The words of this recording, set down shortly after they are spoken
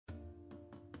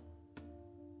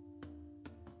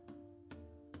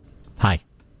Hi,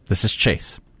 this is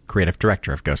Chase, Creative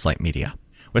Director of Ghostlight Media.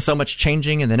 With so much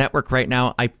changing in the network right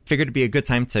now, I figured it'd be a good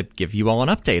time to give you all an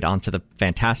update onto the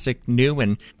fantastic new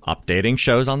and updating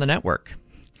shows on the network.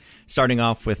 Starting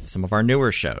off with some of our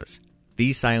newer shows,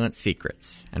 These Silent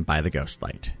Secrets and By the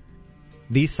Ghostlight.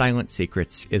 These Silent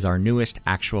Secrets is our newest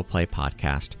actual play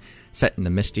podcast set in the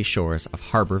misty shores of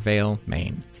Harborvale,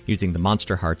 Maine, using the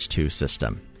Monster Hearts 2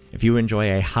 system. If you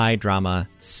enjoy a high-drama,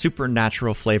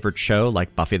 supernatural-flavored show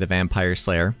like Buffy the Vampire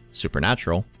Slayer,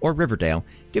 Supernatural, or Riverdale,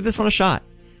 give this one a shot.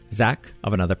 Zach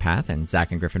of Another Path and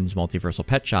Zach and Griffin's Multiversal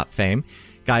Pet Shop fame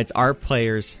guides our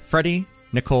players Freddie,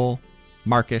 Nicole,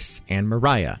 Marcus, and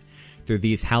Mariah through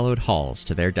these hallowed halls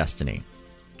to their destiny.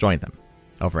 Join them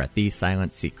over at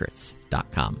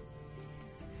TheSilentSecrets.com.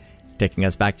 Taking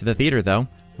us back to the theater, though,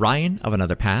 Ryan of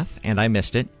Another Path and I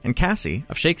Missed It, and Cassie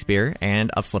of Shakespeare and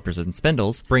of Slippers and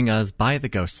Spindles bring us By the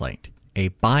Ghostlight, a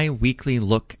bi-weekly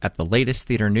look at the latest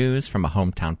theater news from a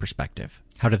hometown perspective.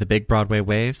 How do the big Broadway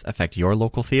waves affect your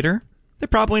local theater? They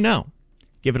probably know.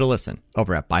 Give it a listen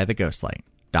over at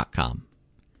ByTheGhostlight.com.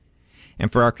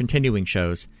 And for our continuing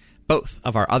shows, both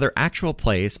of our other actual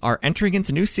plays are entering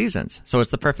into new seasons, so it's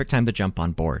the perfect time to jump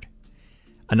on board.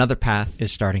 Another Path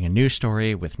is starting a new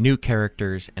story with new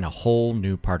characters in a whole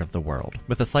new part of the world,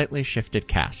 with a slightly shifted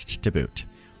cast to boot.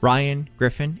 Ryan,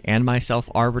 Griffin, and myself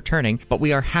are returning, but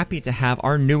we are happy to have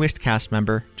our newest cast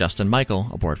member, Justin Michael,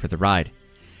 aboard for the ride.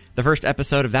 The first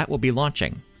episode of that will be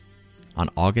launching on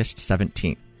August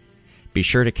 17th. Be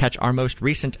sure to catch our most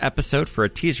recent episode for a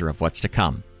teaser of what's to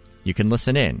come. You can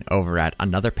listen in over at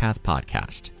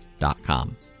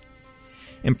AnotherPathPodcast.com.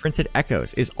 Imprinted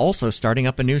Echoes is also starting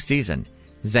up a new season.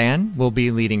 Zan will be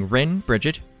leading Rin,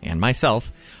 Bridget, and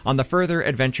myself on the further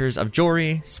adventures of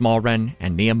Jory, Smallren,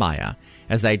 and Nehemiah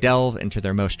as they delve into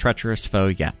their most treacherous foe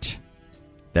yet,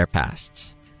 their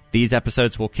pasts. These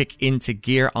episodes will kick into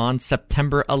gear on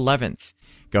September 11th.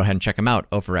 Go ahead and check them out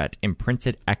over at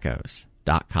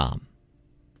ImprintedEchoes.com.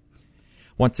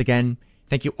 Once again,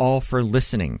 thank you all for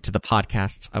listening to the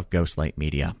podcasts of Ghostlight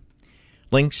Media.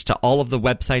 Links to all of the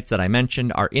websites that I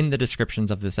mentioned are in the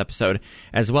descriptions of this episode,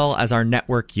 as well as our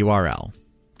network URL,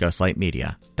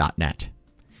 ghostlightmedia.net.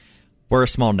 We're a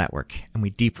small network, and we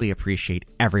deeply appreciate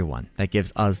everyone that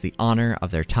gives us the honor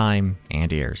of their time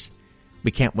and ears.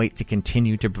 We can't wait to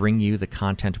continue to bring you the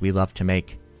content we love to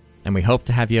make, and we hope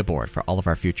to have you aboard for all of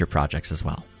our future projects as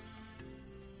well.